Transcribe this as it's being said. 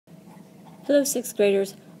Hello, 6th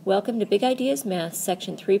graders. Welcome to Big Ideas Math,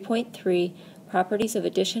 Section 3.3, Properties of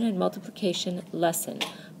Addition and Multiplication lesson.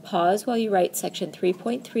 Pause while you write Section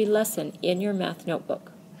 3.3 lesson in your math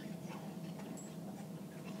notebook.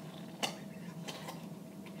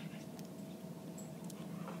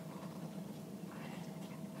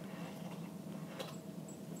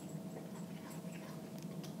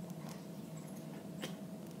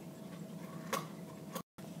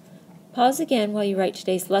 Pause again while you write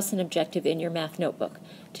today's lesson objective in your math notebook.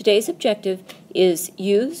 Today's objective is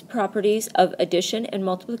use properties of addition and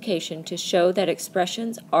multiplication to show that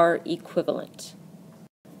expressions are equivalent.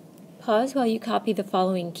 Pause while you copy the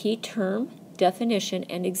following key term, definition,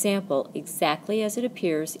 and example exactly as it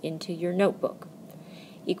appears into your notebook.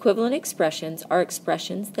 Equivalent expressions are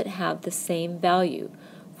expressions that have the same value.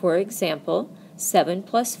 For example, 7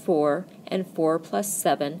 plus 4 and 4 plus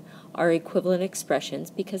 7 are equivalent expressions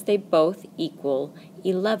because they both equal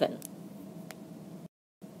 11.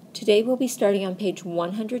 Today we'll be starting on page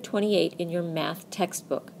 128 in your math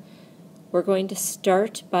textbook. We're going to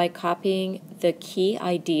start by copying the key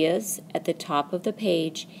ideas at the top of the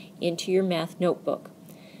page into your math notebook.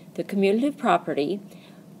 The commutative property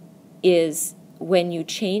is when you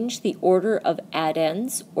change the order of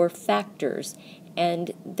addends or factors,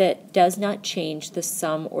 and that does not change the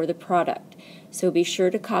sum or the product. So be sure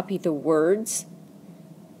to copy the words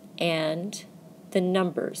and the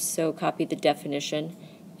numbers. So copy the definition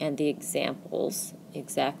and the examples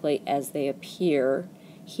exactly as they appear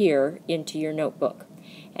here into your notebook.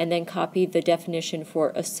 And then copy the definition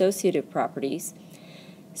for associative properties.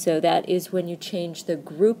 So that is when you change the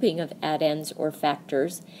grouping of addends or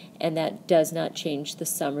factors, and that does not change the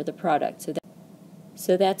sum or the product.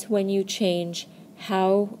 So that's when you change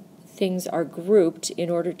how things are grouped in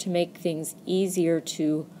order to make things easier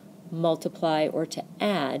to multiply or to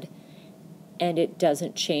add, and it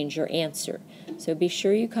doesn't change your answer. So be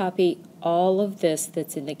sure you copy all of this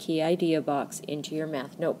that's in the key idea box into your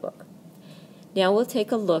math notebook. Now we'll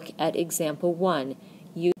take a look at example 1,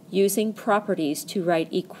 using properties to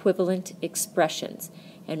write equivalent expressions.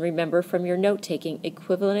 And remember from your note-taking,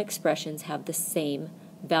 equivalent expressions have the same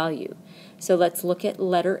value. So let's look at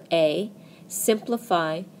letter A.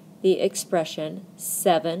 Simplify the expression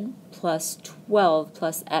 7 plus 12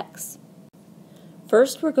 plus x.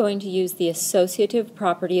 First, we're going to use the associative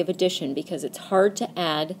property of addition because it's hard to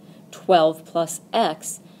add 12 plus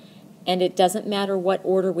x, and it doesn't matter what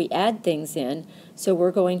order we add things in, so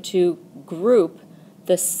we're going to group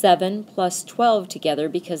the 7 plus 12 together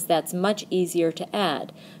because that's much easier to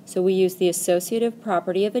add. So we use the associative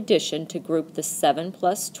property of addition to group the 7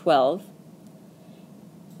 plus 12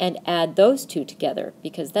 and add those two together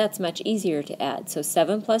because that's much easier to add. So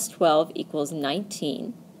 7 plus 12 equals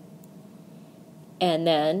 19. And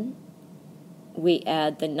then we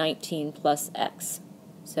add the 19 plus x.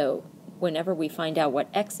 So whenever we find out what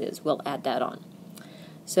x is, we'll add that on.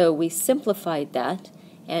 So we simplified that,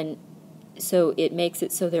 and so it makes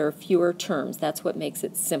it so there are fewer terms. That's what makes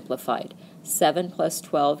it simplified. 7 plus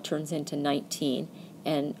 12 turns into 19,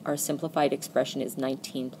 and our simplified expression is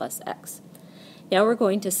 19 plus x. Now we're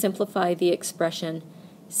going to simplify the expression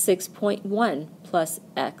 6.1 plus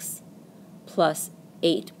x plus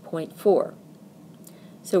 8.4.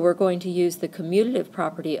 So we're going to use the commutative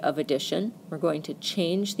property of addition. We're going to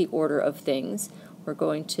change the order of things. We're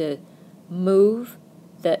going to move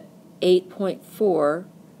the 8.4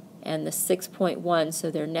 and the 6.1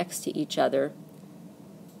 so they're next to each other.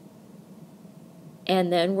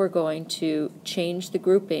 And then we're going to change the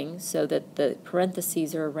grouping so that the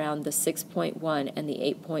parentheses are around the 6.1 and the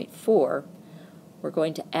 8.4. We're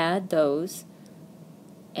going to add those,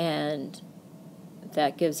 and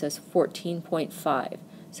that gives us 14.5.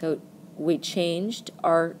 So we changed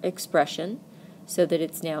our expression so that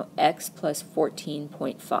it's now x plus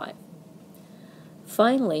 14.5.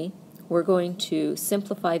 Finally, we're going to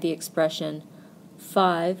simplify the expression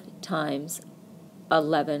 5 times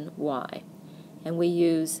 11y. And we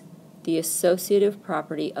use the associative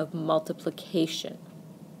property of multiplication.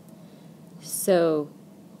 So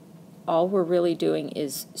all we're really doing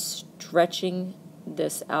is stretching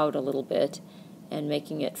this out a little bit and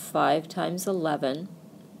making it 5 times 11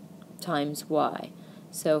 times y.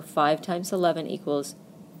 So 5 times 11 equals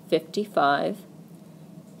 55,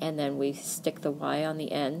 and then we stick the y on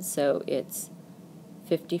the end, so it's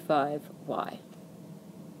 55y.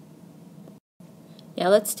 Now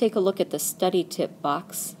let's take a look at the study tip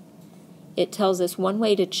box. It tells us one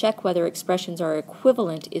way to check whether expressions are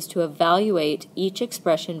equivalent is to evaluate each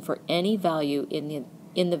expression for any value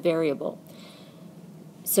in the variable.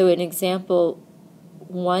 So in example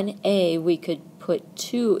 1a, we could put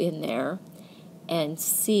 2 in there and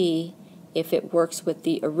see if it works with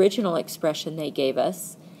the original expression they gave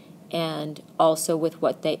us, and also with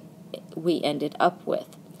what we ended up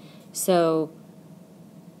with. So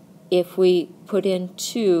if we put in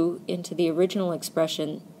 2 into the original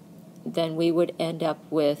expression, then we would end up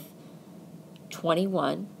with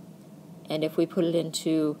 21. And if we put it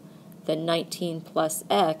into the 19 plus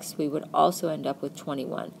x, we would also end up with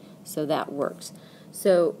 21. So that works.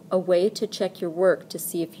 So a way to check your work to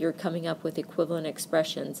see if you're coming up with equivalent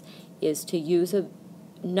expressions is to use a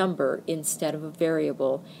number instead of a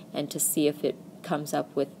variable and to see if it comes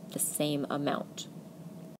up with the same amount.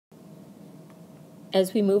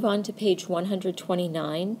 As we move on to page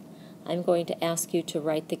 129, I'm going to ask you to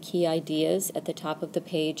write the key ideas at the top of the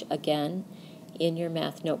page again in your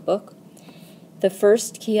math notebook. The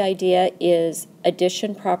first key idea is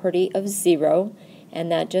addition property of 0, and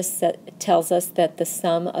that just tells us that the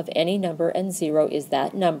sum of any number and 0 is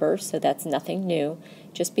that number, so that's nothing new.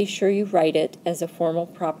 Just be sure you write it as a formal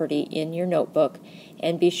property in your notebook,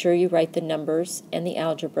 and be sure you write the numbers and the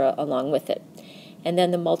algebra along with it. And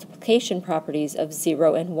then the multiplication properties of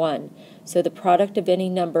 0 and 1. So the product of any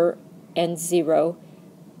number and 0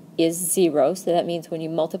 is 0, so that means when you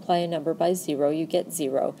multiply a number by 0, you get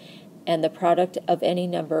 0. And the product of any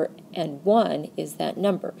number and 1 is that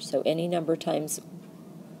number. So any number times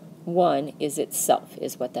 1 is itself,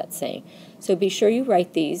 is what that's saying. So be sure you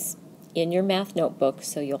write these in your math notebook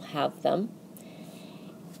so you'll have them.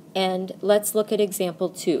 And let's look at example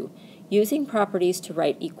 2. Using properties to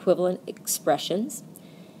write equivalent expressions.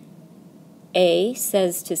 A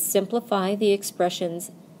says to simplify the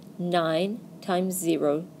expressions 9 times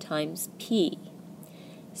 0 times p.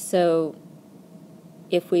 So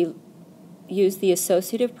if we use the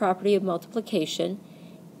associative property of multiplication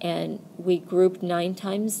and we group 9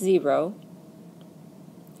 times 0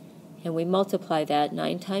 and we multiply that,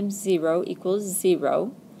 9 times 0 equals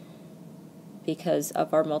 0 because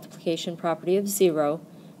of our multiplication property of 0,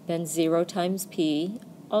 then 0 times p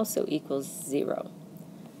also equals 0.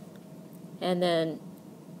 And then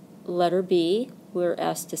letter B, we're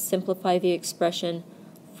asked to simplify the expression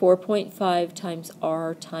 4.5 times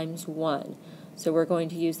r times 1. So we're going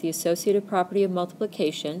to use the associative property of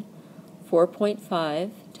multiplication,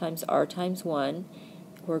 4.5 times r times 1.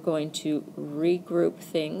 We're going to regroup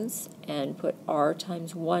things and put r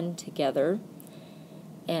times 1 together.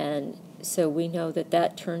 And so we know that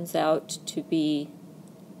that turns out to be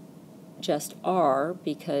just r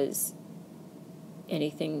because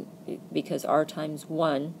r times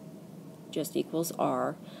 1 just equals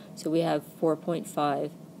r. So we have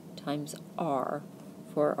 4.5 times r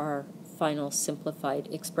for our final simplified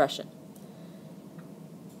expression.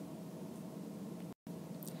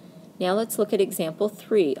 Now let's look at example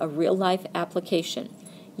 3, a real-life application.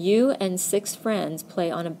 You and 6 friends play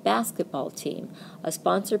on a basketball team. A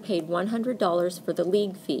sponsor paid $100 for the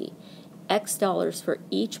league fee, X dollars for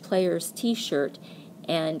each player's t-shirt,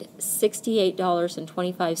 and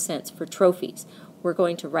 $68.25 for trophies. We're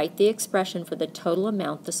going to write the expression for the total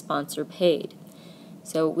amount the sponsor paid.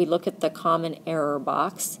 So we look at the common error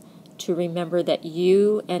box to remember that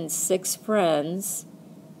you and 6 friends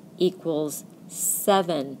equals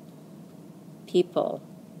 7 people,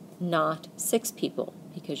 not 6 people,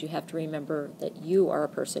 because you have to remember that you are a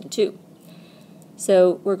person too.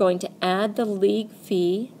 So we're going to add the league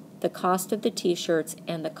fee, the cost of the t-shirts,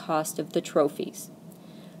 and the cost of the trophies.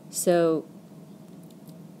 So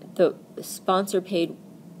the sponsor paid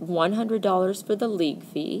 $100 for the league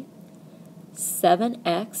fee.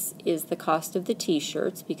 7x is the cost of the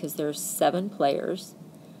t-shirts because there's 7 players.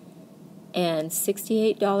 And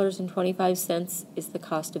 $68.25 is the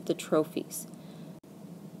cost of the trophies.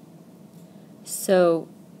 So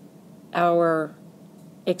our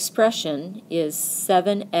expression is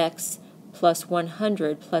 7x plus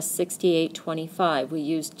 100 plus 68.25. We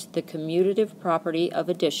used the commutative property of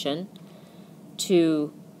addition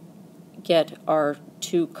to get our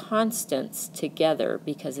two constants together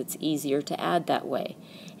because it's easier to add that way.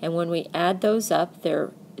 And when we add those up,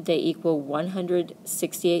 they equal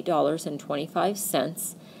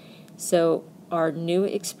 $168.25. So our new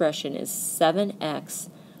expression is 7x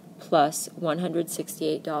plus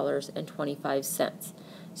 $168.25.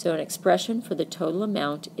 So an expression for the total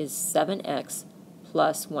amount is 7x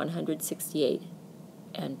plus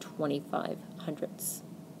 168.25.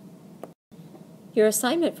 Your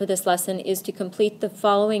assignment for this lesson is to complete the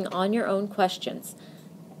following on your own questions.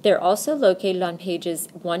 They're also located on pages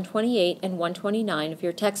 128 and 129 of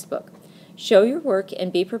your textbook. Show your work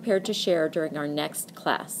and be prepared to share during our next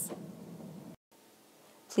class.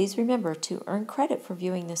 Please remember to earn credit for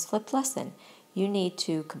viewing this flipped lesson. You need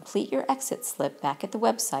to complete your exit slip back at the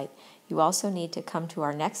website. You also need to come to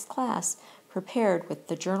our next class prepared with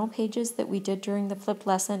the journal pages that we did during the flipped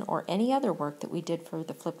lesson or any other work that we did for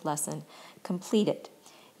the flipped lesson completed.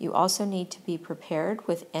 You also need to be prepared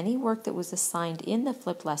with any work that was assigned in the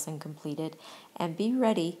flipped lesson completed, and be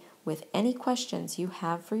ready with any questions you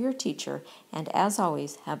have for your teacher, and as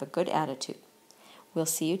always, have a good attitude. We'll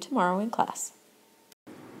see you tomorrow in class.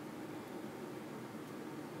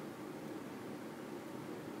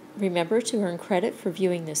 Remember, to earn credit for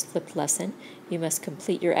viewing this flipped lesson, you must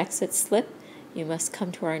complete your exit slip. You must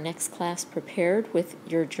come to our next class prepared with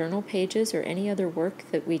your journal pages or any other work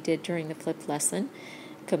that we did during the flipped lesson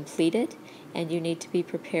completed, and you need to be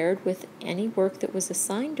prepared with any work that was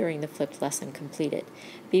assigned during the flipped lesson completed.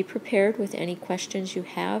 Be prepared with any questions you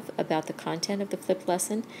have about the content of the flipped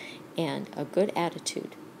lesson and a good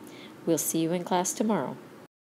attitude. We'll see you in class tomorrow.